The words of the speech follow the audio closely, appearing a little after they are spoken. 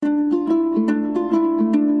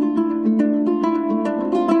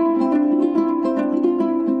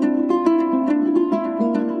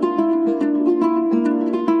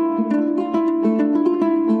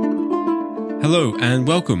Hello and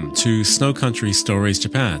welcome to Snow Country Stories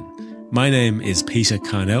Japan. My name is Peter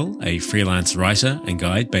Carnell, a freelance writer and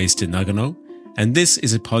guide based in Nagano, and this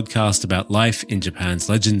is a podcast about life in Japan's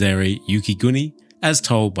legendary Yukiguni, as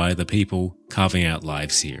told by the people carving out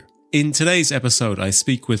lives here. In today's episode, I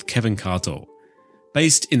speak with Kevin Kato.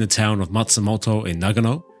 Based in the town of Matsumoto in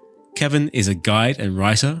Nagano, Kevin is a guide and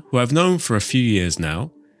writer who I've known for a few years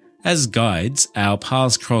now. As guides, our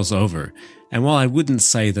paths cross over, and while I wouldn't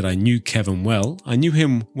say that I knew Kevin well, I knew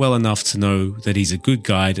him well enough to know that he's a good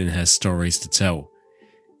guide and has stories to tell.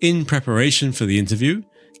 In preparation for the interview,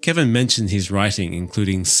 Kevin mentioned his writing,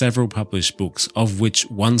 including several published books, of which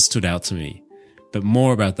one stood out to me, but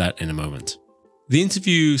more about that in a moment. The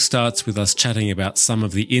interview starts with us chatting about some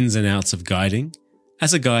of the ins and outs of guiding.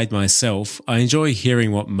 As a guide myself, I enjoy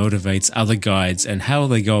hearing what motivates other guides and how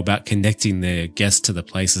they go about connecting their guests to the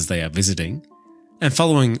places they are visiting. And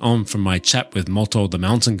following on from my chat with Moto the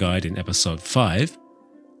mountain guide in episode 5,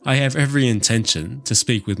 I have every intention to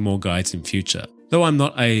speak with more guides in future. Though I'm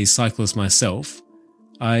not a cyclist myself,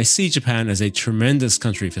 I see Japan as a tremendous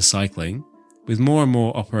country for cycling, with more and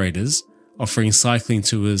more operators offering cycling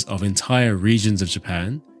tours of entire regions of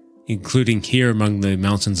Japan, including here among the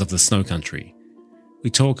mountains of the snow country.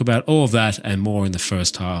 We talk about all of that and more in the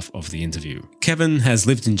first half of the interview. Kevin has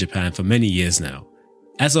lived in Japan for many years now.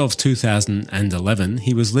 As of 2011,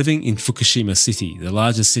 he was living in Fukushima City, the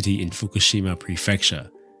largest city in Fukushima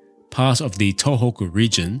Prefecture. Part of the Tohoku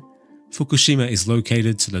region, Fukushima is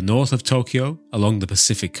located to the north of Tokyo along the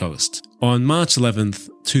Pacific coast. On March 11,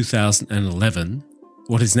 2011,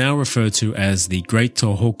 what is now referred to as the Great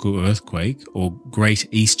Tohoku Earthquake or Great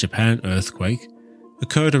East Japan Earthquake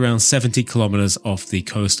occurred around 70 kilometers off the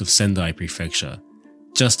coast of Sendai Prefecture,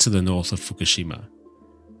 just to the north of Fukushima.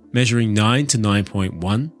 Measuring 9 to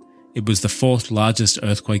 9.1, it was the fourth largest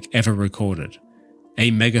earthquake ever recorded,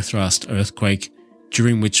 a megathrust earthquake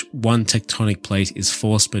during which one tectonic plate is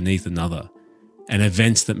forced beneath another, an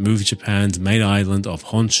event that moved Japan's main island of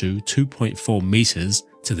Honshu 2.4 meters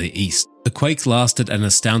to the east. The quake lasted an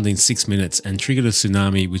astounding 6 minutes and triggered a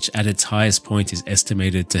tsunami which at its highest point is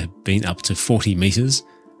estimated to have been up to 40 meters,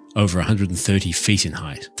 over 130 feet in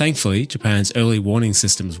height. Thankfully, Japan's early warning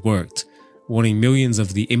systems worked, warning millions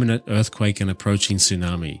of the imminent earthquake and approaching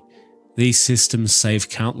tsunami. These systems saved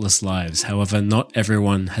countless lives, however, not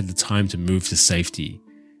everyone had the time to move to safety.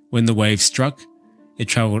 When the wave struck, it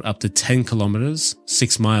travelled up to 10 kilometers,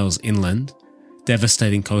 6 miles inland,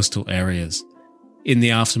 devastating coastal areas. In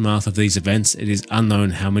the aftermath of these events, it is unknown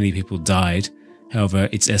how many people died, however,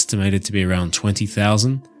 it's estimated to be around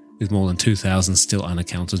 20,000, with more than 2,000 still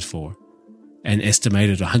unaccounted for. An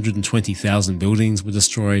estimated 120,000 buildings were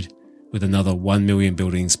destroyed, with another 1 million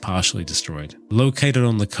buildings partially destroyed. Located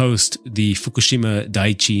on the coast, the Fukushima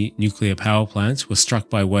Daiichi nuclear power plant was struck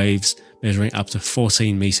by waves measuring up to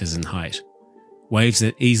 14 meters in height, waves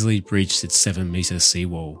that easily breached its 7-meter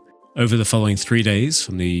seawall. Over the following 3 days,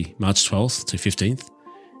 from the March 12th to 15th,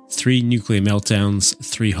 3 nuclear meltdowns,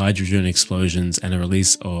 3 hydrogen explosions, and a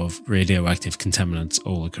release of radioactive contaminants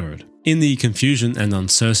all occurred. In the confusion and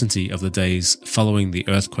uncertainty of the days following the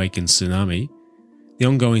earthquake and tsunami, the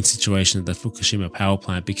ongoing situation at the Fukushima power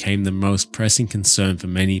plant became the most pressing concern for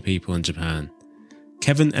many people in Japan.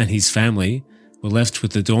 Kevin and his family were left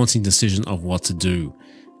with the daunting decision of what to do,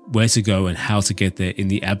 where to go and how to get there in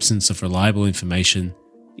the absence of reliable information,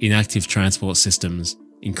 inactive transport systems,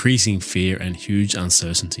 increasing fear and huge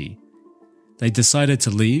uncertainty. They decided to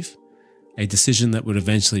leave, a decision that would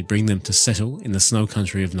eventually bring them to settle in the snow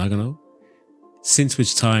country of Nagano, since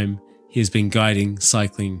which time he has been guiding,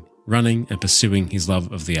 cycling, running and pursuing his love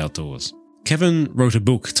of the outdoors. Kevin wrote a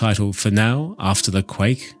book titled For Now, After the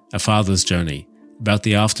Quake, A Father's Journey, about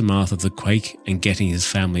the aftermath of the quake and getting his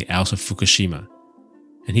family out of Fukushima.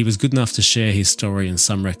 And he was good enough to share his story and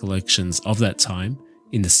some recollections of that time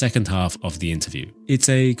in the second half of the interview. It's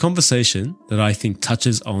a conversation that I think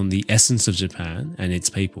touches on the essence of Japan and its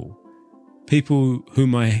people. People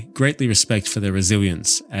whom I greatly respect for their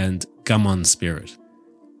resilience and gaman spirit.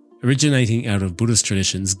 Originating out of Buddhist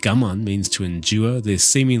traditions, gaman means to endure the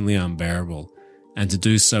seemingly unbearable, and to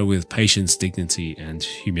do so with patience, dignity, and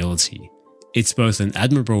humility. It's both an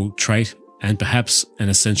admirable trait and perhaps an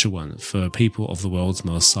essential one for people of the world's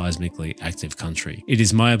most seismically active country. It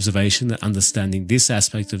is my observation that understanding this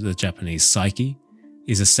aspect of the Japanese psyche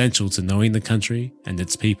is essential to knowing the country and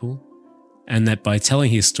its people, and that by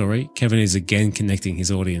telling his story, Kevin is again connecting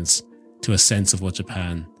his audience to a sense of what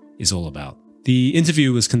Japan is all about. The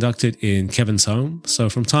interview was conducted in Kevin's home,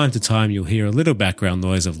 so from time to time you'll hear a little background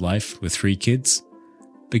noise of life with 3 kids.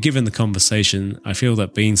 But given the conversation, I feel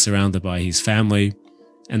that being surrounded by his family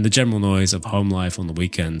and the general noise of home life on the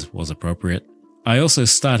weekend was appropriate. I also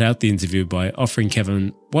start out the interview by offering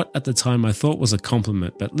Kevin what at the time I thought was a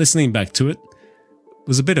compliment, but listening back to it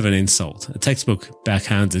was a bit of an insult, a textbook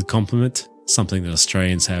backhanded compliment, something that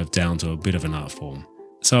Australians have down to a bit of an art form.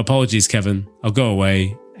 So apologies, Kevin. I'll go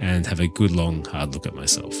away and have a good, long, hard look at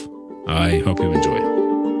myself. I hope you enjoy.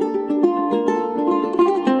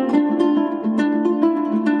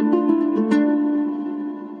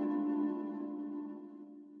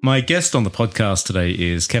 My guest on the podcast today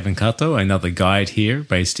is Kevin Kato, another guide here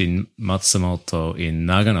based in Matsumoto in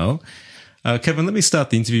Nagano. Kevin, let me start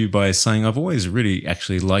the interview by saying I've always really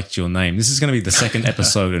actually liked your name. This is going to be the second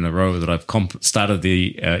episode in a row that I've started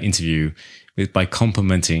the interview by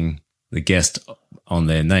complimenting the guest on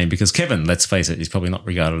their name, because Kevin, let's face it, is probably not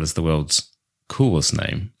regarded as the world's coolest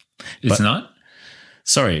name. It's not?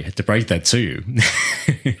 Sorry, I had to break that to you.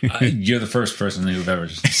 You're the first person who've ever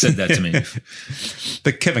said that to me.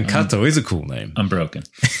 But Kevin Kato is a cool name. I'm broken.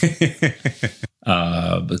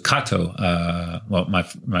 But Kato, well,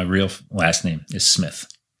 my real last name is Smith.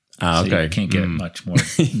 Okay. So you can't get much more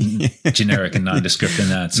generic and nondescript than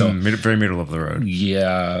that. So very middle of the road.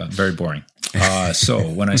 Yeah, very boring. So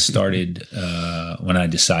when I started, when I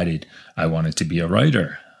decided I wanted to be a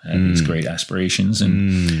writer, I had these great aspirations,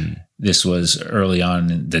 and this was early on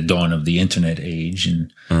in the dawn of the internet age,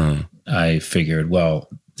 and I figured, well,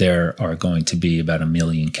 there are going to be about 1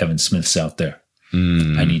 million Kevin Smiths out there.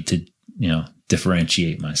 I need to,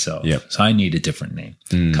 differentiate myself. Yep. So I need a different name.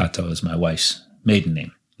 Kato is my wife's maiden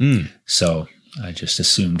name. So I just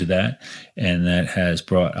assumed that, and that has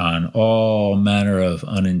brought on all manner of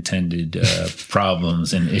unintended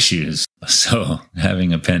problems and issues. So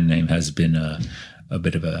having a pen name has been a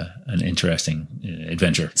bit of an interesting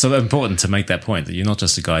adventure. So important to make that point that you're not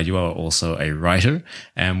just a guide, you are also a writer.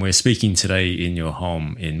 And we're speaking today in your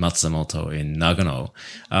home in Matsumoto in Nagano.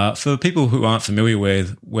 For people who aren't familiar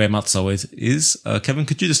with where Matsumoto is, Kevin,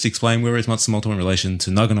 could you just explain where is Matsumoto in relation to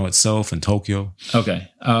Nagano itself and Tokyo? Okay.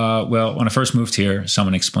 Well, when I first moved here,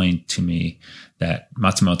 someone explained to me that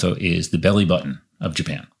Matsumoto is the belly button of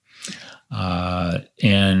Japan.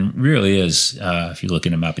 And really is, if you look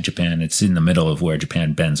at a map of Japan, it's in the middle of where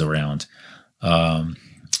Japan bends around.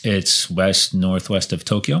 It's northwest of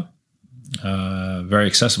Tokyo, very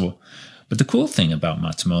accessible. But the cool thing about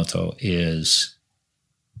Matsumoto is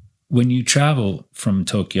when you travel from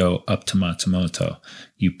Tokyo up to Matsumoto,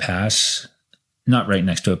 you pass, not right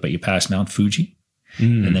next to it, but you pass Mount Fuji,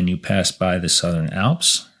 and then you pass by the Southern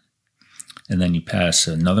Alps, and then you pass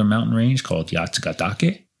another mountain range called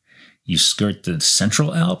Yatsugatake. You skirt the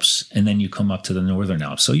Central Alps, and then you come up to the Northern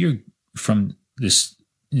Alps. So you're from this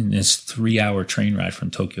 3-hour train ride from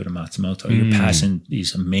Tokyo to Matsumoto. You're passing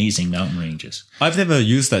these amazing mountain ranges. I've never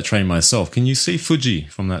used that train myself. Can you see Fuji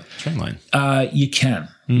from that train line? You can.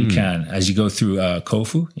 You can. As you go through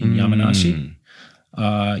Kofu in Yamanashi,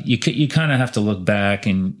 you kind of have to look back,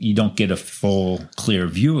 and you don't get a full, clear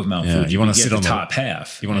view of Mount Fuji. You want to sit on the top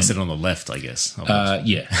half. You want to sit on the left, I guess.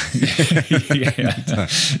 Yeah. Yeah.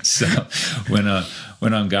 So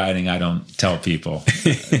when I'm guiding, I don't tell people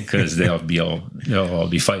because they'll all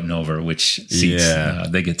be fighting over which seats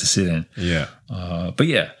they get to sit in. Yeah. But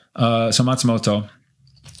yeah. So Matsumoto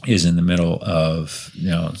is in the middle of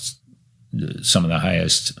some of the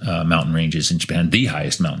highest mountain ranges in Japan, the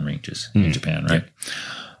highest mountain ranges in Japan, right?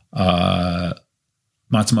 Yeah.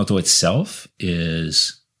 Matsumoto itself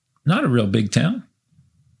is not a real big town.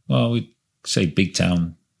 Well, we say big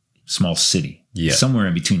town, small city. Yeah. Somewhere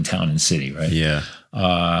in between town and city, right? Yeah.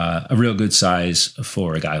 A real good size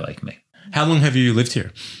for a guy like me. How long have you lived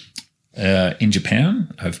here? In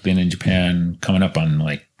Japan? I've been in Japan coming up on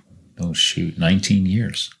 19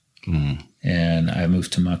 years. And I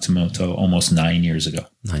moved to Matsumoto almost 9 years ago.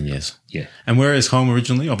 9 years. Yeah. And where is home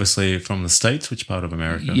originally? Obviously from the States. Which part of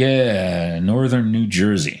America? Yeah, northern New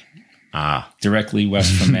Jersey. Directly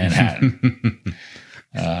west from Manhattan.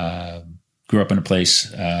 Grew up in a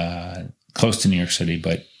place close to New York City,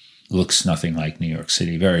 but looks nothing like New York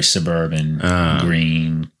City. Very suburban,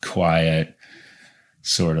 green, quiet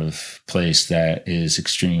sort of place that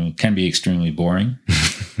can be extremely boring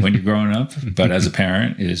when you're growing up, but as a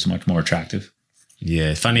parent is much more attractive.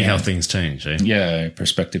 Yeah, funny how things change, eh? Yeah,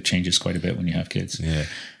 perspective changes quite a bit when you have kids. Yeah.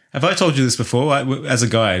 Have I told you this before? As a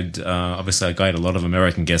guide, obviously I guide a lot of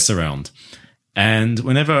American guests around. And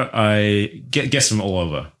whenever I get guests from all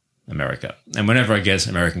over America, and whenever I get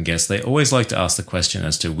American guests, they always like to ask the question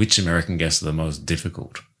as to which American guests are the most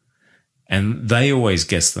difficult. And they always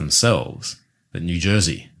guess themselves that New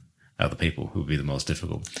Jersey are the people who would be the most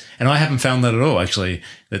difficult. And I haven't found that at all, actually.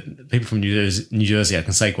 That people from New Jersey, I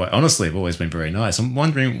can say quite honestly, have always been very nice. I'm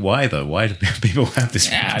wondering why, though. Why do people have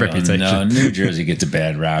this reputation? No, New Jersey gets a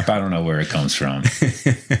bad rap. I don't know where it comes from.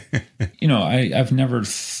 I've never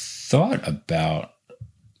thought about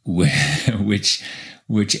which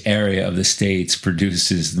area of the states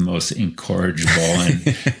produces the most incorrigible and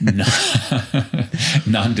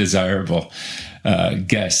non-desirable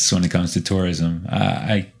guests when it comes to tourism.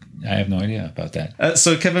 I have no idea about that.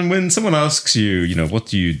 So, Kevin, when someone asks you, what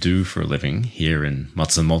do you do for a living here in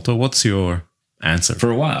Matsumoto, what's your answer? For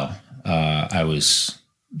a while, I was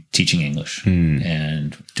teaching English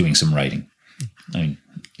and doing some writing. I mean,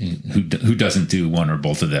 who doesn't do one or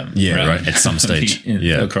both of them? Yeah, right. At some stage,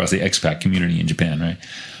 across the expat community in Japan, right?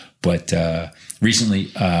 But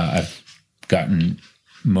recently, I've gotten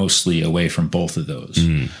mostly away from both of those.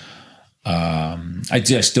 I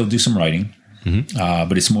still do some writing,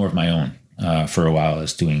 but it's more of my own. For a while, I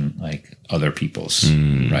was doing like other people's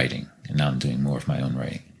writing, and now I'm doing more of my own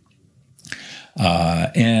writing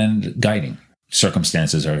and guiding.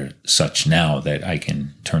 Circumstances are such now that I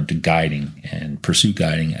can turn to guiding and pursue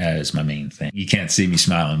guiding as my main thing. You can't see me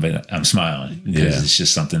smiling, but I'm smiling because it's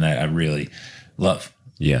just something that I really love.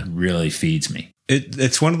 Yeah. It really feeds me.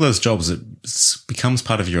 It's one of those jobs that becomes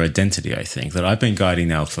part of your identity, I think, that I've been guiding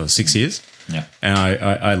now for 6 years. Yeah. And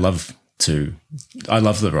I love the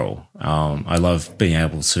role. I love being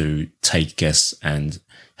able to take guests and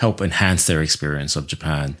help enhance their experience of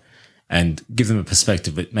Japan and give them a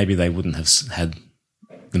perspective that maybe they wouldn't have had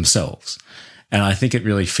themselves. And I think it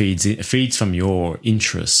really feeds from your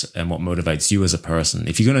interests and what motivates you as a person.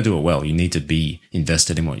 If you're going to do it well, you need to be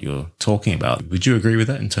invested in what you're talking about. Would you agree with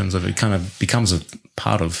that in terms of it kind of becomes a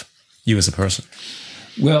part of you as a person?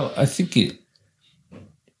 Well, I think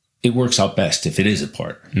it works out best if it is a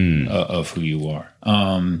part of who you are.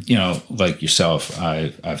 Like yourself,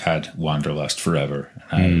 I've had wanderlust forever.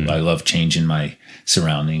 I love changing my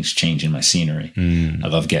surroundings, changing my scenery. I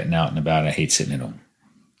love getting out and about. I hate sitting at home.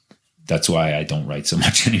 That's why I don't write so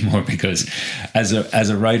much anymore, because as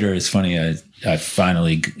a writer, it's funny. I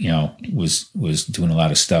finally, was doing a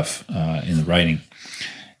lot of stuff in the writing.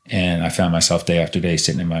 And I found myself day after day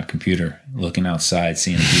sitting in my computer, looking outside,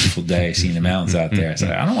 seeing a beautiful day, seeing the mountains out there. I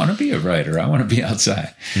said, I don't want to be a writer. I want to be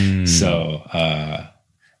outside.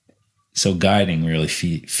 So guiding really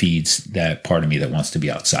feeds that part of me that wants to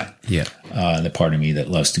be outside. Yeah. The part of me that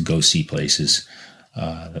loves to go see places.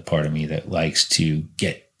 The part of me that likes to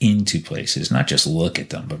get into places, not just look at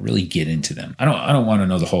them, but really get into them. I don't want to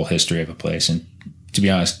know the whole history of a place. And to be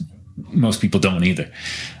honest, most people don't either.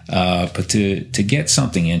 But to get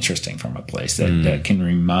something interesting from a place that can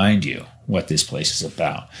remind you what this place is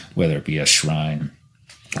about, whether it be a shrine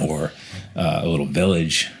or a little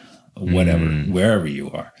village, whatever, wherever you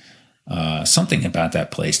are, something about that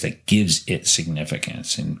place that gives it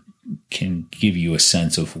significance and can give you a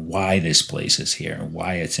sense of why this place is here and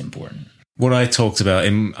why it's important. What I talked about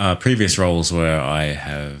in previous roles where I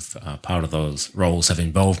have part of those roles have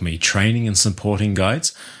involved me training and supporting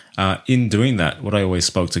guides. In doing that, what I always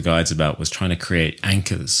spoke to guides about was trying to create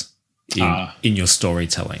anchors in your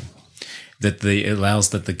storytelling that allows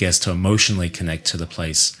the guest to emotionally connect to the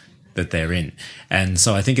place that they're in. And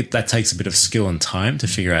so I think that takes a bit of skill and time to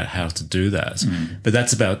figure out how to do that. But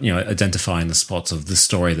that's about, identifying the spots of the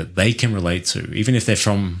story that they can relate to, even if they're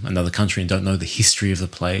from another country and don't know the history of the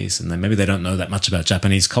place. And then maybe they don't know that much about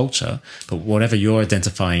Japanese culture, but whatever you're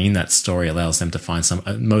identifying in that story allows them to find some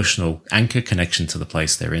emotional anchor connection to the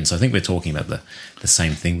place they're in. So I think we're talking about the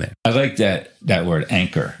same thing there. I like that word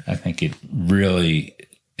anchor. I think it really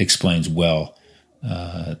explains well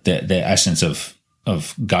the essence of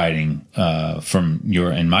guiding from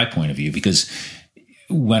your and my point of view, because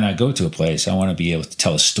when I go to a place, I want to be able to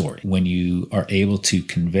tell a story. When you are able to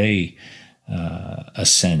convey a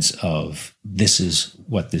sense of this is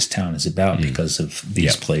what this town is about because of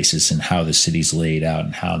these places and how the city's laid out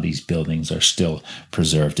and how these buildings are still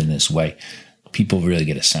preserved in this way, people really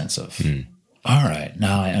get a sense of, all right,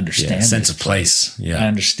 now I understand sense of place. Yeah. I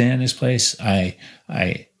understand this place. I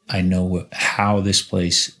know how this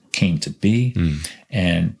place came to be,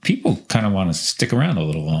 and people kind of want to stick around a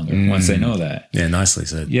little longer once they know that. Yeah, nicely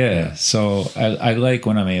said. Yeah. So I like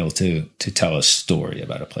when I'm able to tell a story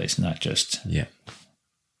about a place, not just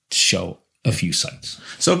show a few sites.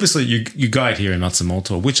 So obviously you guide here in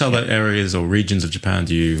Matsumoto. Which other areas or regions of Japan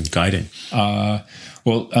do you guide in?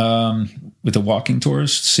 With the walking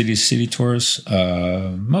tours, city tours,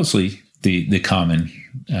 mostly the common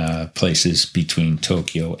places between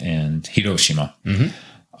Tokyo and Hiroshima.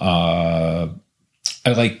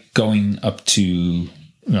 I like going up to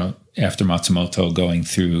after Matsumoto, going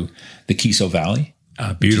through the Kiso Valley.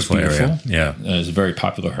 Beautiful area. Yeah. It's a very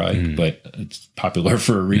popular hike, but it's popular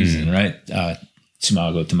for a reason, right?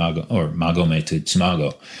 Tsumago to Mago, or Magome to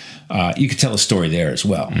Tsumago. You could tell a story there as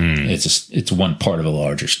well. It's one part of a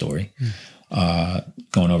larger story.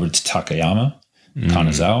 Going over to Takayama,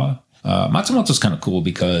 Kanazawa. Matsumoto's kind of cool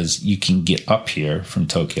because you can get up here from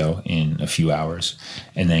Tokyo in a few hours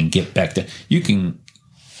and then get back to, you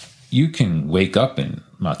can wake up in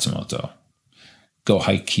Matsumoto, go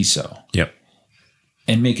hike Kiso. Yep.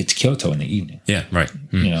 And make it to Kyoto in the evening. Yeah, right.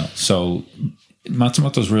 So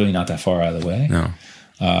Matsumoto's really not that far out of the way. No.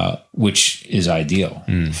 Which is ideal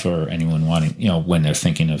for anyone wanting, when they're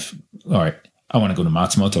thinking of, all right, I want to go to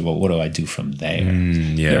Matsumoto, but what do I do from there?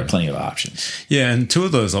 There are plenty of options. Yeah, and two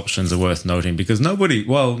of those options are worth noting because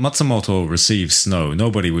Matsumoto receives snow.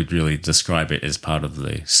 Nobody would really describe it as part of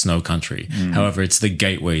the snow country. However, it's the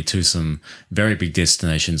gateway to some very big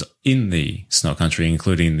destinations in the snow country,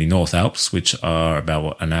 including the North Alps, which are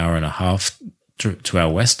about an hour and a half to our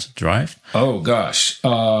west drive. Oh, gosh.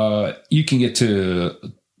 You can get to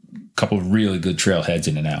couple of really good trailheads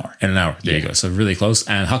in an hour. There you go. So really close.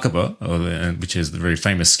 And Hakuba, which is the very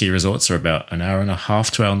famous ski resorts, are about an hour and a half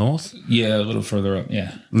to our north. Yeah, a little further up.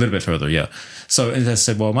 Yeah. A little bit further, yeah. So as I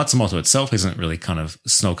said, Matsumoto itself isn't really kind of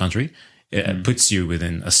snow country. It puts you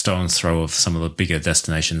within a stone's throw of some of the bigger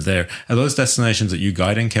destinations there. Are those destinations that you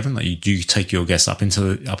guide in, Kevin? Like do you take your guests up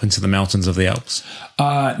into the mountains of the Alps?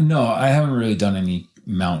 No, I haven't really done any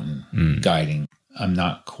mountain guiding. I'm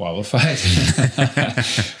not qualified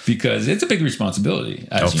because it's a big responsibility.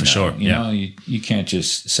 For sure. You can't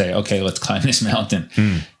just say, okay, let's climb this mountain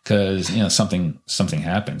because, something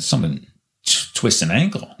happens. Someone twists an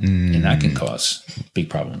ankle and that can cause big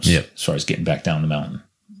problems as far as getting back down the mountain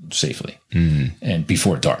safely and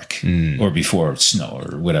before dark or before snow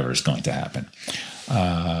or whatever is going to happen.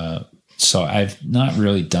 So I've not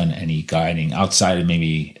really done any guiding outside of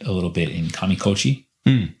maybe a little bit in Kamikochi.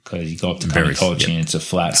 Because you go up to Kamikochi and it's a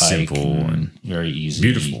flat hike, simple and very easy,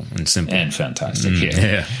 beautiful and simple and fantastic.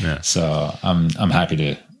 Yeah. So I'm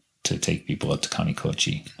happy to take people up to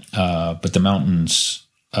Kamikochi, but the mountains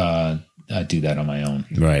I do that on my own.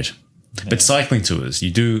 Right, but cycling tours, you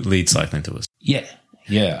do lead cycling tours. Yeah.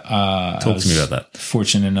 Talk to me about that.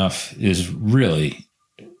 Fortunate enough is really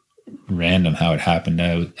random how it happened.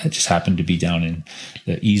 I just happened to be down in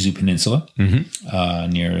the Izu Peninsula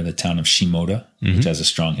near the town of Shimoda, which has a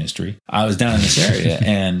strong history. I was down in this area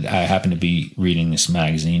and I happened to be reading this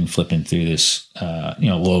magazine, flipping through this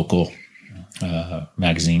local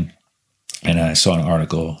magazine, and I saw an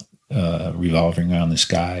article revolving around this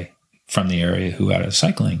guy from the area who had a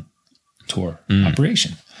cycling tour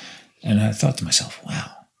operation. And I thought to myself,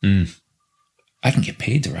 wow, I can get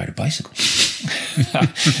paid to ride a bicycle.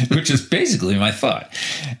 Which is basically my thought.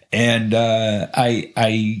 And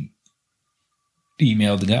I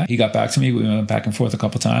emailed the guy. He got back to me. We went back and forth a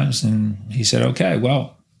couple times. And he said, okay,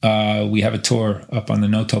 well, we have a tour up on the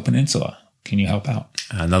Noto Peninsula. Can you help out?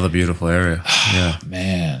 Another beautiful area. Yeah.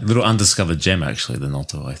 Man. A little undiscovered gem, actually, the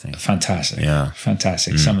Noto, I think. Fantastic. Yeah.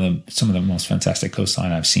 Fantastic. Some of the most fantastic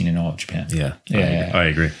coastline I've seen in all of Japan. Yeah. I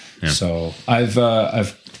agree. Yeah. So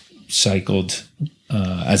I've cycled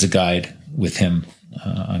as a guide with him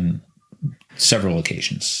on several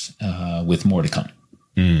occasions, with more to come.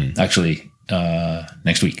 Actually,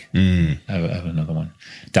 next week, I have another one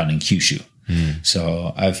down in Kyushu.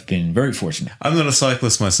 So I've been very fortunate. I'm not a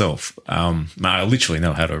cyclist myself. I literally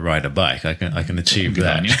know how to ride a bike. I can achieve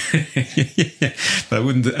that. But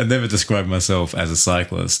I never describe myself as a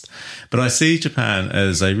cyclist. But I see Japan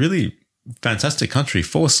as a really fantastic country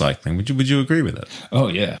for cycling. Would you agree with it? Oh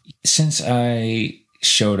yeah. Since I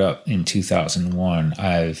showed up in 2001,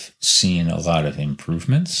 I've seen a lot of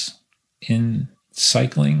improvements in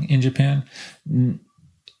cycling in Japan.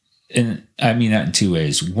 And I mean that in two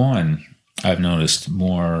ways. One, I've noticed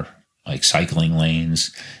more like cycling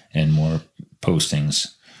lanes and more postings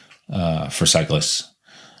for cyclists.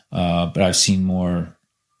 But I've seen more,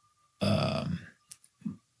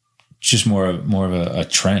 just more of a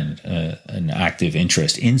trend, an active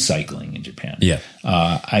interest in cycling in Japan. Yeah.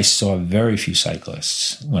 I saw very few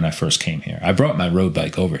cyclists when I first came here. I brought my road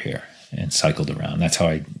bike over here and cycled around. That's how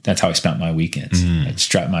I spent my weekends. I'd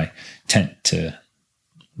strap my tent to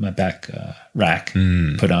my back rack,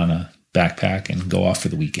 put on a backpack, and go off for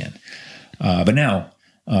the weekend. But now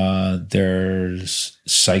there are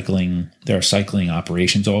cycling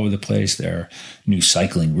operations all over the place. There are new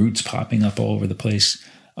cycling routes popping up all over the place.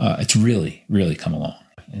 It's really, really come along.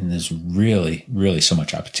 And there's really, really so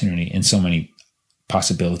much opportunity and so many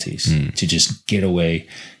possibilities to just get away,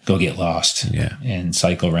 go get lost, and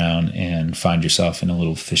cycle around and find yourself in a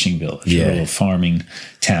little fishing village, a little farming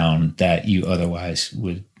town that you otherwise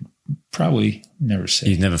would probably never see.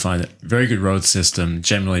 You'd never find it. Very good road system,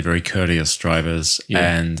 generally very courteous drivers. Yeah.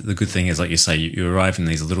 And the good thing is, like you say, you arrive in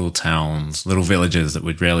these little towns, little villages that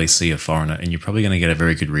would rarely see a foreigner, and you're probably going to get a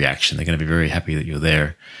very good reaction. They're going to be very happy that you're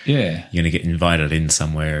there. Yeah. You're going to get invited in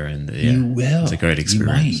somewhere, and you will. It's a great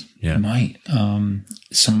experience. You might.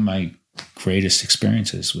 Some of my greatest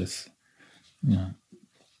experiences with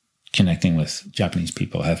connecting with Japanese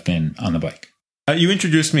people have been on the bike. You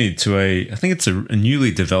introduced me to I think it's a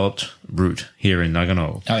newly developed route here in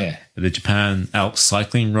Nagano. Oh, yeah. The Japan Alps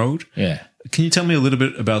Cycling Road. Yeah. Can you tell me a little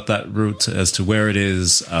bit about that route as to where it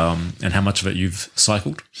is and how much of it you've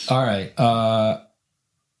cycled? All right.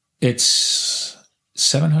 It's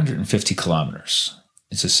 750 kilometers.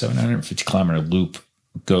 It's a 750 kilometer loop.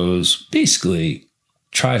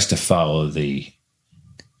 Tries to follow the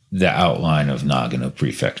outline of Nagano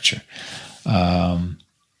Prefecture.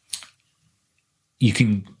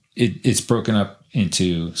 It's broken up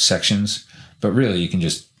into sections, but really you can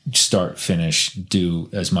just start, finish, do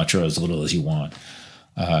as much or as little as you want.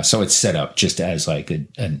 So it's set up just as like a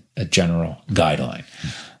general guideline.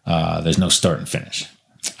 There's no start and finish.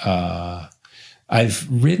 I've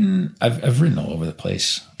ridden all over the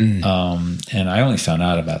place. And I only found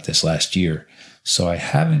out about this last year. So I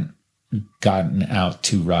haven't gotten out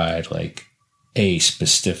to ride like a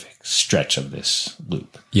specific stretch of this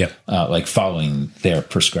loop. Yeah. Like following their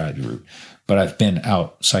prescribed route. But I've been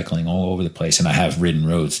out cycling all over the place, and I have ridden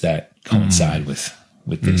roads that coincide with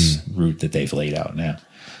this route that they've laid out now.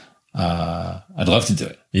 I'd love to do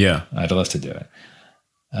it. Yeah. I'd love to do it.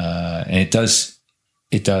 And it does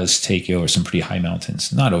take you over some pretty high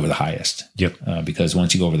mountains, not over the highest. Yep. Because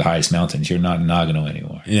once you go over the highest mountains, you're not in Nagano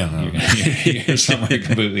anymore. Yeah. You're somewhere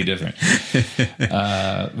completely different.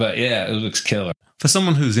 But yeah, it looks killer. For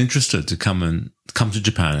someone who's interested to come to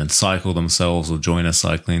Japan and cycle themselves or join a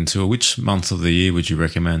cycling tour, which months of the year would you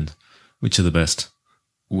recommend? Which are the best?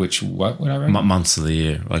 What would I recommend? Months of the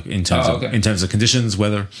year, like in terms of conditions,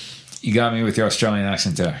 weather. You got me with your Australian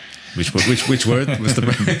accent there. Which word was the?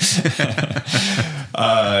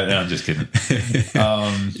 No, I'm just kidding.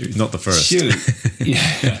 Not the first. Shoot.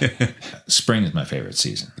 Yeah. Spring is my favorite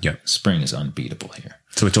season. Yeah. Spring is unbeatable here.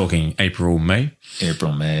 So we're talking April, May?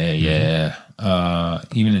 April, May, yeah.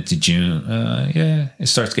 Even into June, it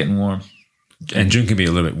starts getting warm. And June can be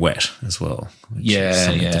a little bit wet as well.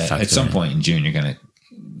 Yeah. At some point in June, you're going to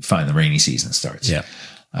find the rainy season starts. Yeah.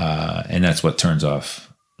 And that's what turns off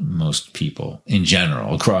most people in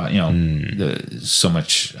general across, so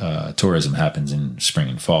much tourism happens in spring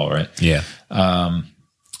and fall, right? Yeah.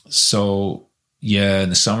 So in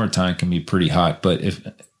the summertime can be pretty hot, but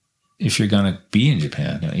if you're going to be in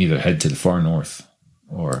Japan, either head to the far north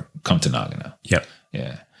or come to Nagano. Yep.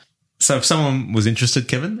 Yeah. So if someone was interested,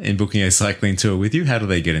 Kevin, in booking a cycling tour with you, how do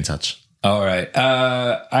they get in touch? All right.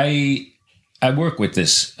 I work with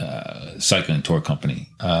this cycling tour company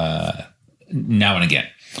now and again.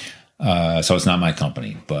 So it's not my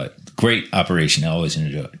company, but great operation. I always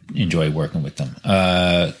enjoy working with them.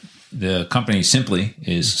 The company simply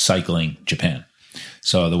is Cycling Japan.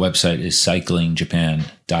 So the website is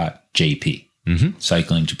cyclingjapan.jp.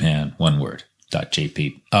 Cycling Japan, one word,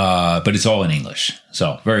 .jp. But it's all in English.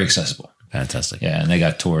 So very accessible. Fantastic. Yeah, and they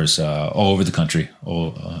got tours all over the country,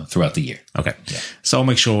 all throughout the year. Okay. Yeah. So I'll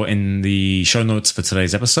make sure in the show notes for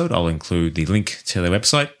today's episode, I'll include the link to their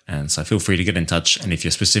website. And so feel free to get in touch. And if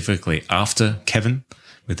you're specifically after Kevin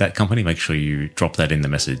with that company, make sure you drop that in the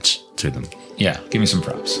message to them. Yeah, give me some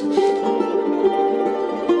props.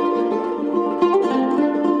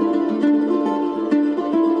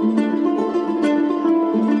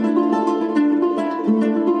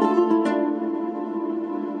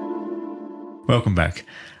 Welcome back.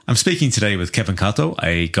 I'm speaking today with Kevin Kato,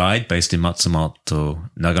 a guide based in Matsumoto,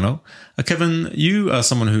 Nagano. Kevin, you are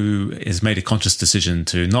someone who has made a conscious decision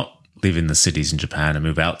to not live in the cities in Japan and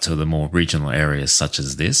move out to the more regional areas such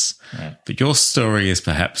as this. Right. But your story is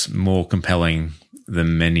perhaps more compelling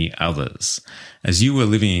than many others, as you were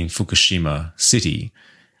living in Fukushima City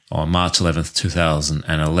on March 11th,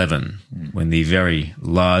 2011, when the very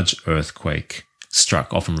large earthquake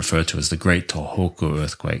struck, often referred to as the Great Tohoku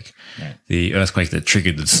earthquake, right. The earthquake that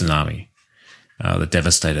triggered the tsunami that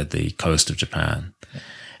devastated the coast of Japan. Right.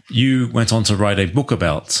 You went on to write a book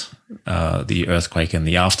about the earthquake and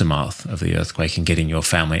the aftermath of the earthquake and getting your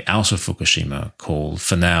family out of Fukushima, called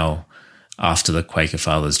For Now, After the Quaker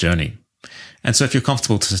Father's Journey. And so if you're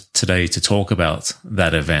comfortable today to talk about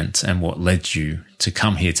that event and what led you to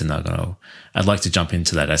come here to Nagano, I'd like to jump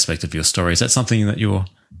into that aspect of your story. Is that something that you're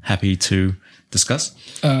happy to discuss?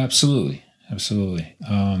 Absolutely.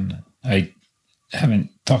 I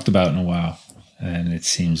haven't talked about it in a while, and it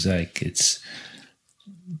seems like it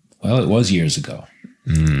was years ago.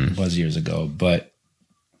 It was years ago, but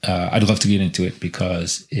I'd love to get into it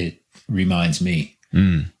because it reminds me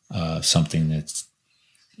of something that's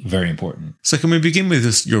very important. So can we begin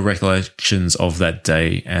with your recollections of that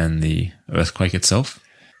day and the earthquake itself?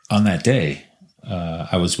 On that day,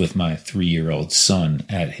 I was with my 3-year-old son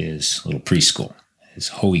at his little preschool, his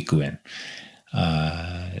hoikuen.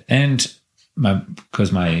 And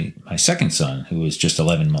because my second son, who was just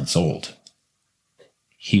 11 months old,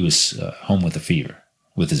 he was home with a fever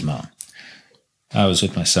with his mom. I was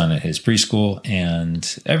with my son at his preschool,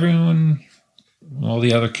 and everyone, all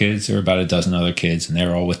the other kids, there were about a dozen other kids, and they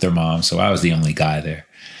were all with their mom, so I was the only guy there.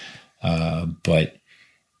 But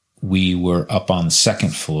we were up on the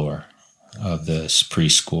second floor of this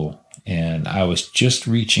preschool, and I was just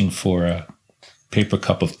reaching for a paper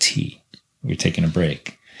cup of tea. We were taking a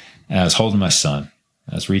break, and I was holding my son.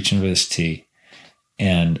 I was reaching for this tea,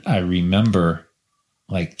 and I remember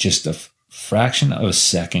like just a fraction of a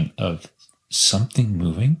second of something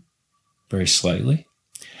moving very slightly.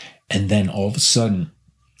 And then all of a sudden,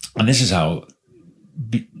 and this is how,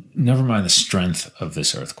 never mind the strength of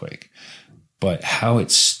this earthquake, but how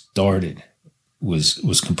it started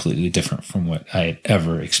was completely different from what I had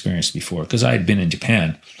ever experienced before. Because I had been in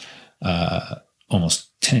Japan almost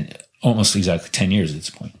exactly 10 years at this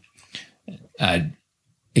point. I'd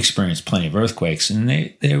experienced plenty of earthquakes, and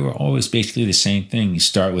they were always basically the same thing. You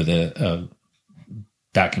start with a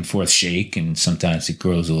back and forth shake, and sometimes it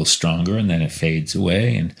grows a little stronger, and then it fades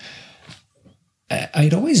away. And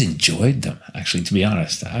I'd always enjoyed them, actually, to be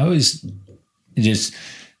honest. I always just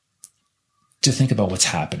to think about what's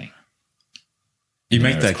happening. You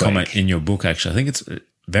make that comment in your book, actually. I think it's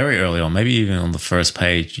very early on, maybe even on the first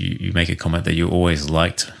page, you make a comment that you always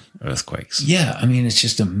liked earthquakes. Yeah, I mean, it's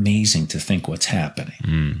just amazing to think what's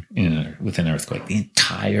happening with an earthquake. The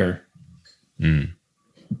entire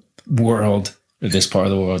world, or this part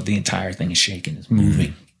of the world, the entire thing is shaking, it's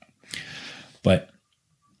moving. But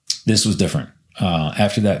this was different.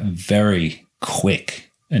 After that very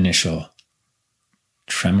quick initial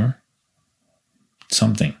tremor,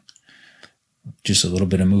 something, just a little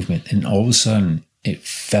bit of movement, and all of a sudden it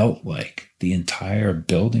felt like the entire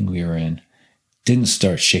building we were in didn't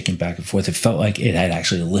start shaking back and forth. It felt like it had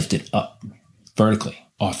actually lifted up vertically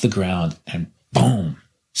off the ground and boom,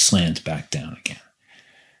 slammed back down again.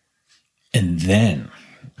 And then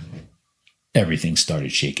everything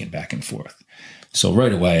started shaking back and forth. So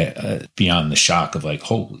right away, beyond the shock of like,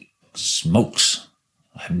 holy smokes,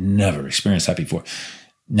 I've never experienced that before.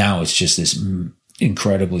 Now it's just this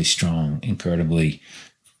incredibly strong, incredibly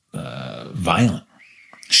violent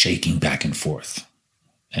shaking back and forth,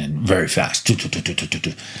 and very fast.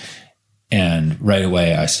 And right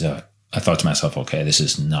away, I thought to myself, okay, this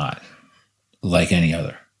is not like any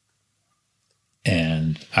other.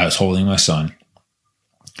 And I was holding my son,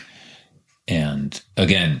 and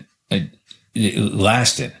again, it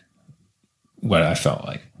lasted what I felt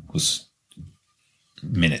like was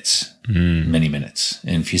minutes, many minutes.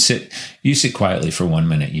 And if you sit quietly for 1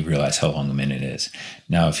 minute, you realize how long a minute is.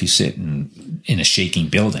 Now, if you sit in a shaking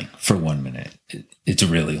building for 1 minute, it's a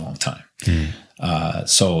really long time.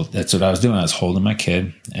 So that's what I was doing. I was holding my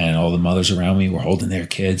kid, and all the mothers around me were holding their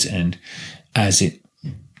kids. And as it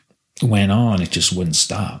went on, it just wouldn't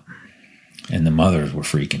stop. And the mothers were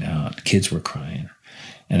freaking out. The kids were crying.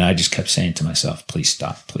 And I just kept saying to myself, please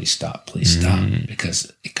stop, please stop, please stop.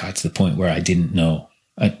 Because it got to the point where I didn't know.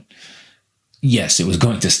 Yes, it was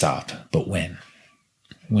going to stop, but when?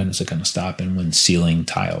 When is it going to stop? And when ceiling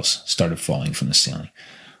tiles started falling from the ceiling,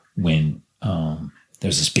 when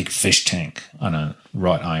there's this big fish tank on a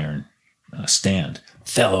wrought iron stand,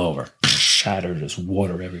 fell over, shattered, there's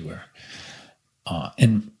water everywhere.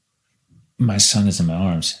 And my son is in my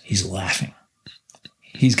arms. He's laughing.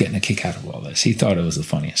 He's getting a kick out of all this. He thought it was the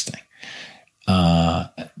funniest thing.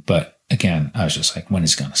 But again, I was just like, when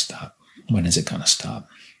is it going to stop? When is it going to stop?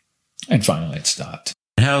 And finally it stopped.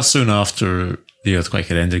 How soon after the earthquake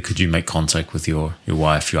had ended could you make contact with your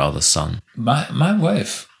wife, your other son? My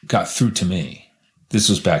wife got through to me. This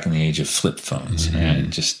was back in the age of flip phones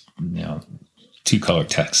and just, two-color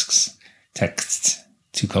texts,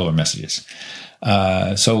 2-color messages.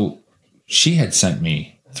 So she had sent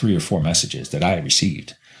me 3 or 4 messages that I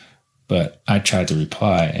received, but I tried to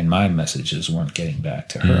reply and my messages weren't getting back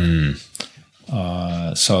to her.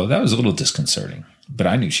 So that was a little disconcerting. but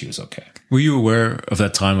I knew she was okay. Were you aware of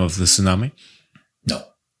that time of the tsunami?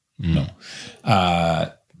 No.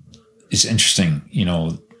 It's interesting,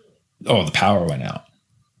 the power went out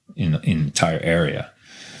in the entire area.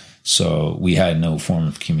 So we had no form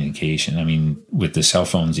of communication. I mean, with the cell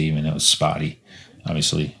phones even, it was spotty,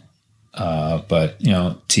 obviously. But,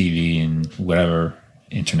 TV and whatever,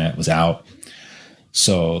 internet was out.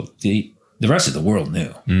 So the rest of the world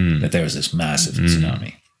knew that there was this massive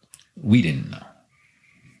tsunami. We didn't know.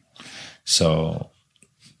 So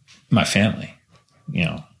my family,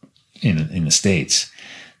 in the States,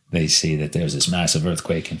 they see that there's this massive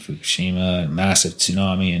earthquake in Fukushima, a massive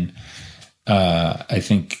tsunami. And I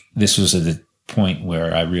think this was at the point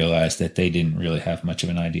where I realized that they didn't really have much of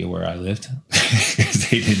an idea where I lived because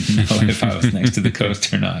they didn't know if I was next to the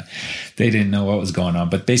coast or not. They didn't know what was going on.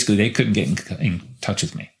 But basically, they couldn't get in touch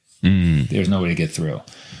with me. There was no way to get through.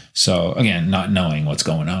 So again, not knowing what's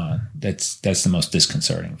going on, that's the most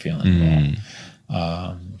disconcerting feeling of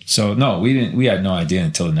all. So no, we had no idea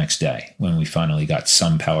until the next day when we finally got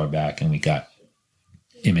some power back and we got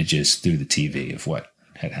images through the TV of what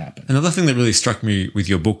had happened. Another thing that really struck me with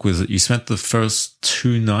your book was that you spent the first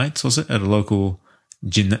 2 nights, was it, at a local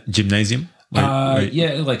gymnasium?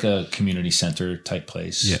 Yeah, like a community center type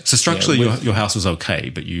place. Yeah. So structurally, your house was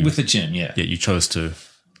okay, but you... With the gym, yeah. Yeah, you chose to...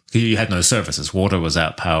 You had no services. Water was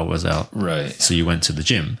out, power was out. Right. So you went to the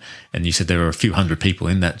gym, and you said there were a few hundred people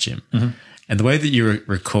in that gym. And the way that you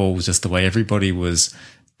recall was just the way everybody was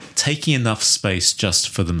taking enough space just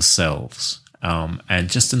for themselves, and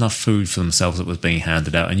just enough food for themselves that was being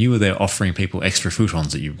handed out. And you were there offering people extra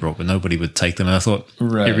futons that you brought, but nobody would take them. And I thought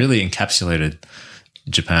it really encapsulated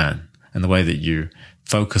Japan and the way that you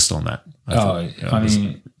focused on that. I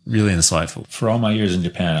mean, really insightful. For all my years in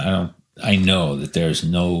Japan, I know that there's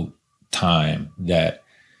no time that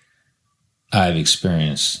I've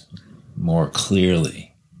experienced more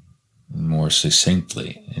clearly, more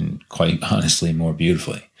succinctly, and quite honestly, more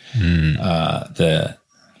beautifully. The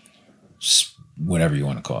whatever you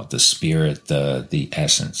want to call it, the spirit, the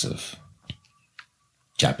essence of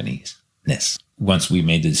Japanese-ness. Once we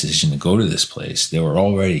made the decision to go to this place, there were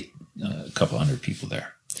already a couple hundred people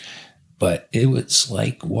there. But it was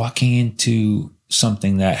like walking into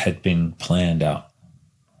something that had been planned out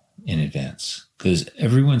in advance because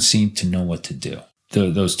everyone seemed to know what to do.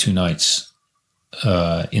 Those 2 nights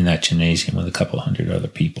in that gymnasium with a couple hundred other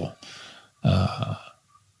people,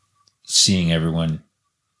 seeing everyone,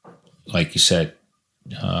 like you said,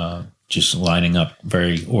 just lining up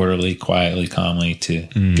very orderly, quietly, calmly to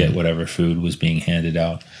get whatever food was being handed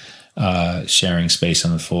out, sharing space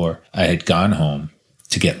on the floor. I had gone home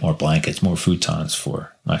to get more blankets, more futons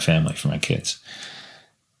for my family, for my kids,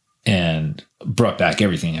 and brought back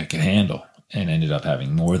everything I could handle and ended up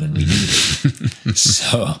having more than we needed.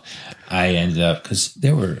 So I ended up, because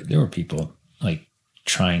there were people like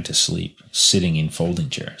trying to sleep, sitting in folding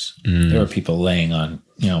chairs. There were people laying on,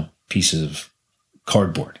 pieces of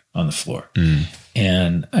cardboard on the floor.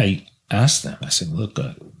 And I asked them, I said, look,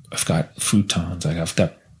 I've got futons, I've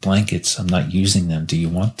got blankets, I'm not using them. Do you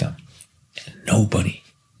want them? And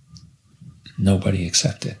nobody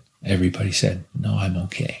accepted. Everybody said, no, I'm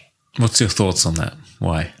okay. What's your thoughts on that?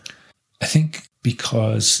 Why? I think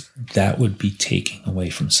because that would be taking away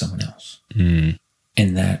from someone else. And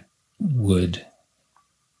that would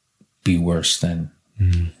be worse than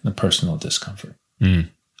the personal discomfort.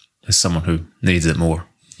 There's someone who needs it more.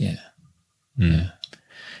 Yeah.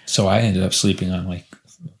 So I ended up sleeping on like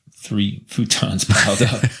 3 futons piled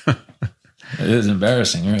up. It was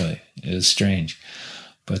embarrassing, really. It was strange.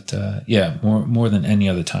 But more than any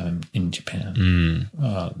other time in Japan,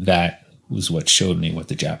 that was what showed me what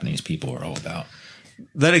the Japanese people are all about.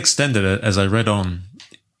 That extended, as I read on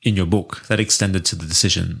in your book, that extended to the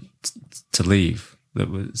decision to leave.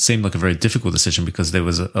 That seemed like a very difficult decision because there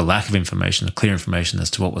was a lack of information, a clear information as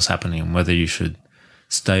to what was happening and whether you should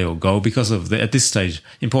stay or go because of at this stage,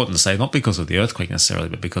 important to say, not because of the earthquake necessarily,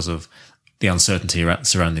 but because of the uncertainty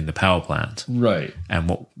surrounding the power plant. Right. And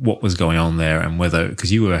what was going on there and whether, because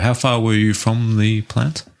how far were you from the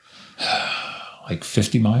plant? Like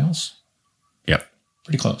 50 miles. Yep.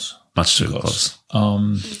 Pretty close. Much too close.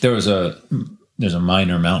 There's a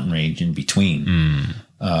minor mountain range in between,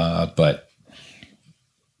 but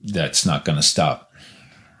that's not going to stop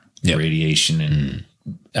radiation and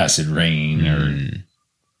acid rain or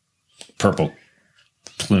purple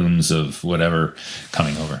plumes of whatever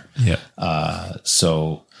coming over.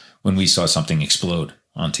 So when we saw something explode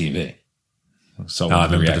on TV, so when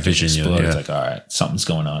the reactor exploded, it's like, all right, something's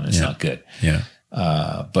going on. It's not good.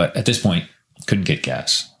 But at this point, couldn't get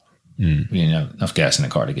gas. We didn't have enough gas in the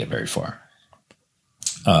car to get very far.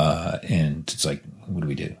 And it's like, what do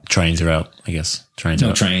we do? Trains are out, I guess.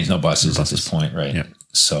 No trains, no buses at this point, right? Yeah.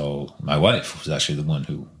 So my wife was actually the one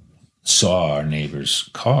who saw our neighbor's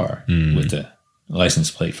car with the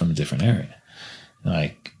license plate from a different area.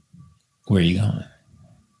 Like, where are you going?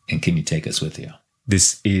 And can you take us with you?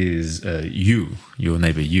 This is your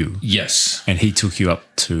neighbor Yu. Yes. And he took you up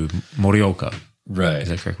to Morioka. Right. Is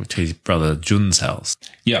that correct? To his brother Jun's house.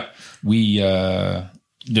 Yeah. We,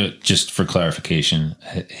 just for clarification,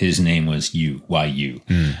 his name was Yu, Y-U.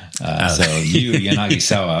 So Yu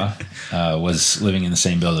Yanagisawa was living in the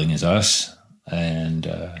same building as us, and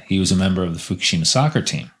he was a member of the Fukushima soccer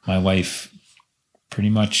team. My wife pretty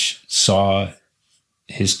much saw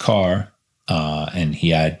his car, and he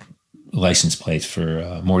had license plates for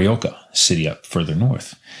Morioka, city up further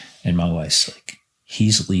north. And my wife's like,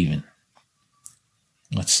 he's leaving.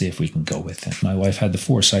 Let's see if we can go with him. My wife had the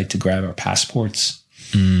foresight to grab our passports.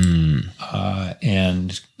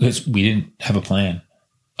 And we didn't have a plan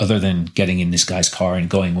other than getting in this guy's car and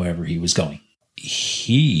going wherever he was going.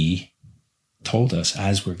 He told us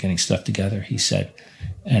as we're getting stuff together, he said,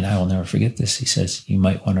 and I will never forget this, he says, you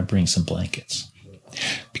might want to bring some blankets.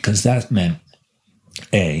 Because that meant,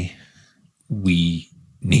 we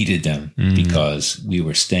needed them because we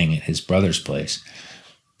were staying at his brother's place,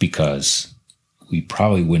 because we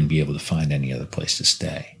probably wouldn't be able to find any other place to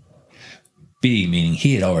stay. B, meaning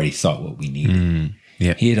he had already thought what we needed.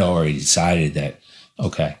 He had already decided that,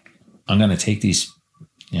 okay, I'm going to take these,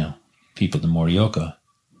 people to Morioka,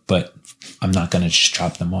 but I'm not going to just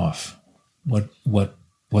chop them off.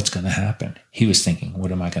 What's going to happen? He was thinking,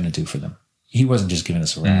 what am I going to do for them? He wasn't just giving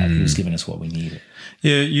us a ride. He was giving us what we needed.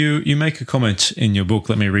 Yeah, you make a comment in your book,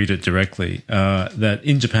 let me read it directly, that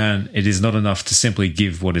in Japan, it is not enough to simply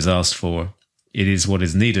give what is asked for. It is what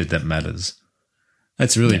is needed that matters.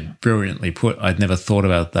 That's really brilliantly put. I'd never thought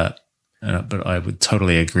about that, but I would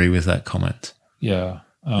totally agree with that comment. Yeah.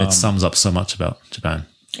 It sums up so much about Japan.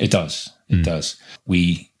 It does. It does.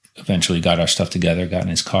 We eventually got our stuff together, got in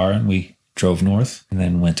his car, and we drove north and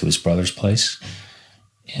then went to his brother's place.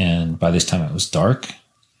 And by this time it was dark.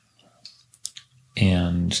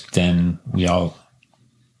 And then we all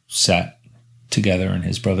sat together in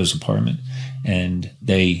his brother's apartment, and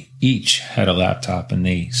they each had a laptop, and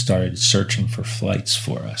they started searching for flights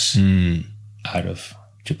for us out of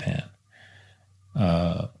Japan.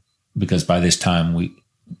 Because by this time,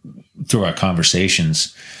 through our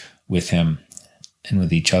conversations with him and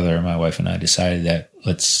with each other, my wife and I decided that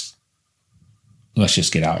let's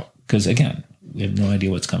just get out. Because again, we have no idea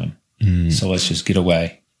what's coming. So let's just get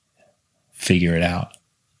away, figure it out,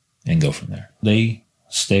 and go from there. They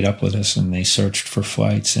stayed up with us, and they searched for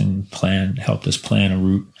flights and helped us plan a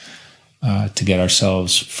route to get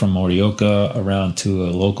ourselves from Morioka around to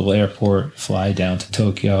a local airport, fly down to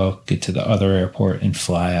Tokyo, get to the other airport, and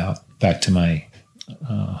fly out back to my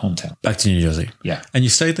hometown. Back to New Jersey. Yeah. And you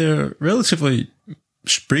stayed there a relatively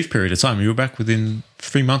brief period of time. You were back within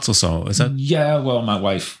 3 months or so. Is that? Yeah, well, my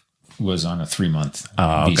wife was on a 3-month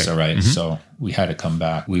visa, right? So we had to come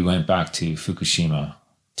back. We went back to Fukushima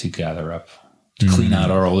to gather up, to clean out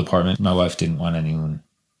our old apartment. My wife didn't want anyone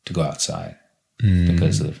to go outside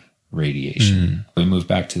because of radiation. We moved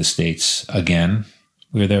back to the States again.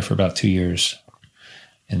 We were there for about 2 years.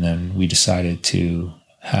 And then we decided to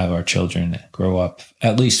have our children grow up,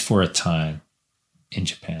 at least for a time, in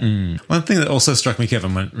Japan. One thing that also struck me,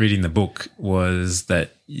 Kevin, when reading the book was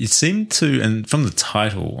that you seem to, and from the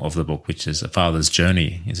title of the book, which is A Father's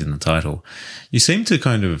Journey is in the title, you seem to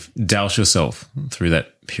kind of douse yourself through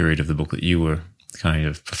that period of the book that you were kind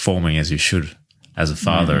of performing as you should as a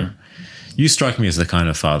father. You strike me as the kind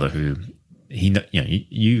of father who,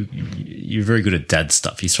 you're very good at dad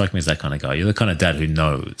stuff. You strike me as that kind of guy. You're the kind of dad who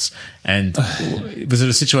knows. And was it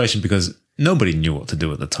a situation because nobody knew what to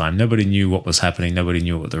do at the time? Nobody knew what was happening. Nobody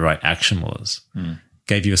knew what the right action was.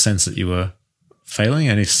 Gave you a sense that you were failing?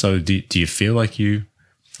 And if so, do you feel like you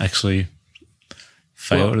actually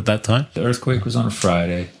failed at that time? The earthquake was on a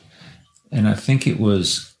Friday, and I think it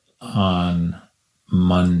was on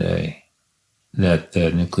Monday that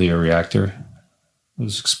the nuclear reactor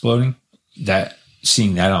was exploding.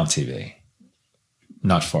 Seeing that on TV,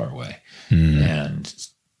 not far away, and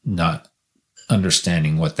not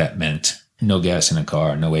understanding what that meant. No gas in a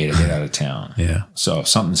car, no way to get out of town. Yeah. So if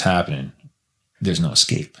something's happening, there's no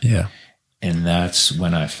escape. Yeah. And that's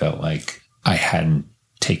when I felt like I hadn't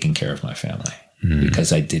taken care of my family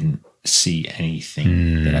because I didn't see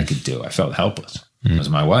anything that I could do. I felt helpless. It was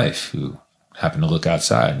my wife who happened to look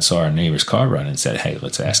outside and saw our neighbor's car run and said, "Hey,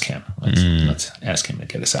 let's ask him. Let's ask him to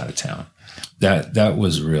get us out of town." That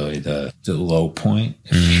was really the low point,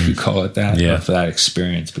 if you could call it that, of that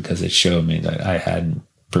experience, because it showed me that I hadn't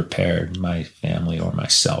prepared my family or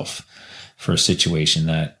myself for a situation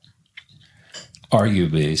that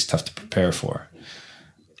arguably is tough to prepare for.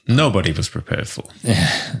 Nobody was prepared for.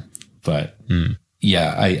 But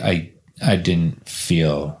yeah, I didn't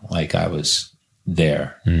feel like I was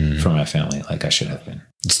there for my family like I should have been.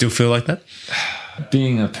 You still feel like that?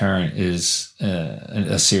 Being a parent is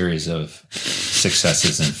a series of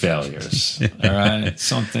successes and failures. All right,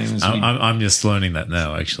 some things. I'm just learning that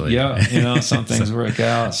now, actually. Yeah, some things work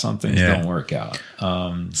out, some things don't work out.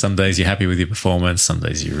 Some days you're happy with your performance, some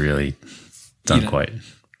days you really don't quite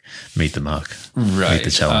meet the mark, meet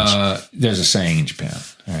the challenge. There's a saying in Japan.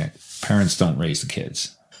 All right, parents don't raise the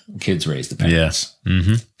kids; kids raise the parents. Yeah.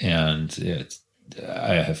 Mm-hmm. And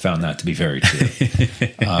I have found that to be very true.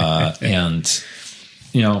 And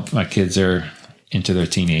my kids are into their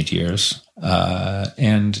teenage years,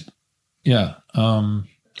 and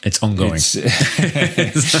it's ongoing.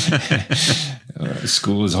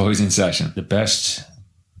 School is always in session. The best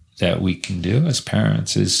that we can do as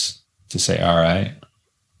parents is to say, all right,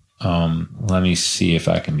 let me see if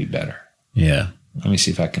I can be better. Yeah. Let me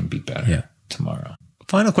see if I can be better tomorrow.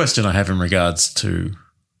 Final question I have in regards to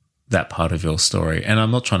that part of your story, and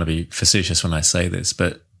I'm not trying to be facetious when I say this,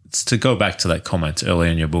 but it's to go back to that comment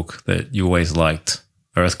earlier in your book that you always liked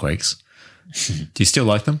earthquakes. Do you still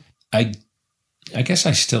like them? I guess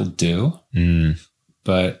I still do,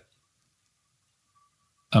 but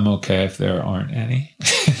I'm okay if there aren't any.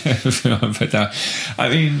 But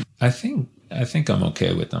I think I'm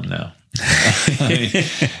okay with them now.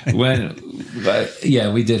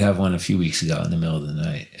 We did have one a few weeks ago in the middle of the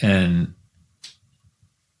night, and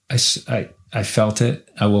I felt it.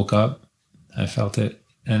 I woke up, I felt it,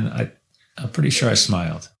 and I'm pretty sure I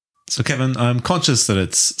smiled. So, Kevin, I'm conscious that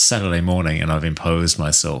it's Saturday morning and I've imposed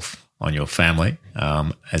myself on your family.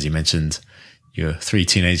 As you mentioned, your 3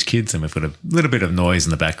 teenage kids, and we've got a little bit of noise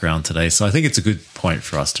in the background today. So I think it's a good point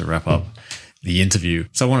for us to wrap up the interview.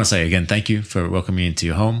 So I want to say again, thank you for welcoming me into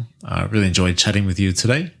your home. I really enjoyed chatting with you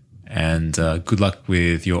today, and good luck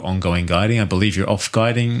with your ongoing guiding. I believe you're off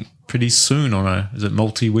guiding pretty soon on a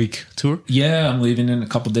multi-week tour? Yeah, I'm leaving in a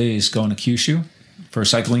couple days, going to Kyushu for a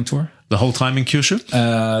cycling tour. The whole time in Kyushu?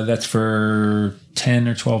 That's for 10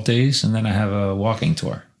 or 12 days, and then I have a walking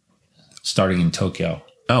tour starting in Tokyo.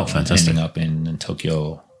 Oh, fantastic. Ending up in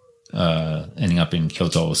Tokyo, ending up in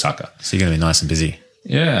Kyoto, Osaka. So you're going to be nice and busy.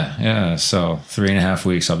 Yeah. So 3.5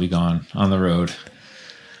 weeks I'll be gone on the road.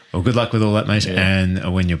 Well, good luck with all that, mate. Yeah.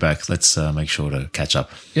 And when you're back, let's make sure to catch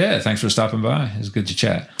up. Yeah, thanks for stopping by. It was good to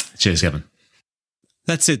chat. Cheers, Kevin.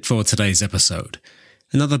 That's it for today's episode.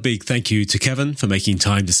 Another big thank you to Kevin for making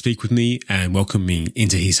time to speak with me and welcome me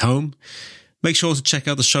into his home. Make sure to check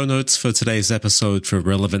out the show notes for today's episode for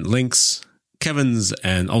relevant links. Kevin's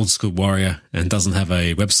an old school warrior and doesn't have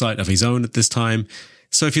a website of his own at this time.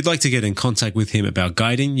 So if you'd like to get in contact with him about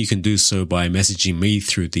guiding, you can do so by messaging me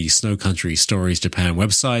through the Snow Country Stories Japan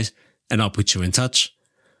website, and I'll put you in touch.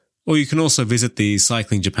 Or you can also visit the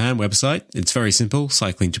Cycling Japan website. It's very simple,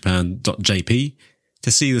 cyclingjapan.jp,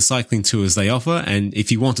 to see the cycling tours they offer. And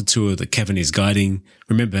if you want a tour that Kevin is guiding,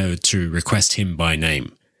 remember to request him by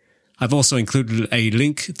name. I've also included a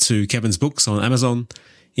link to Kevin's books on Amazon,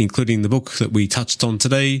 including the book that we touched on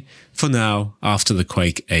today, For Now, After the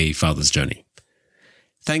Quake, A Father's Journey.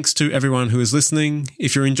 Thanks to everyone who is listening.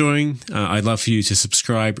 If you're enjoying, I'd love for you to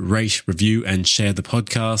subscribe, rate, review, and share the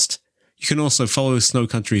podcast. You can also follow Snow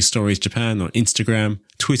Country Stories Japan on Instagram,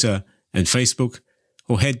 Twitter, and Facebook,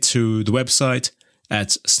 or head to the website at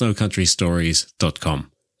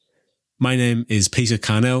snowcountrystories.com. My name is Peter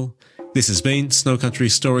Carnell. This has been Snow Country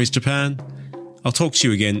Stories Japan. I'll talk to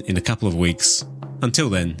you again in a couple of weeks.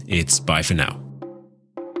 Until then, it's bye for now.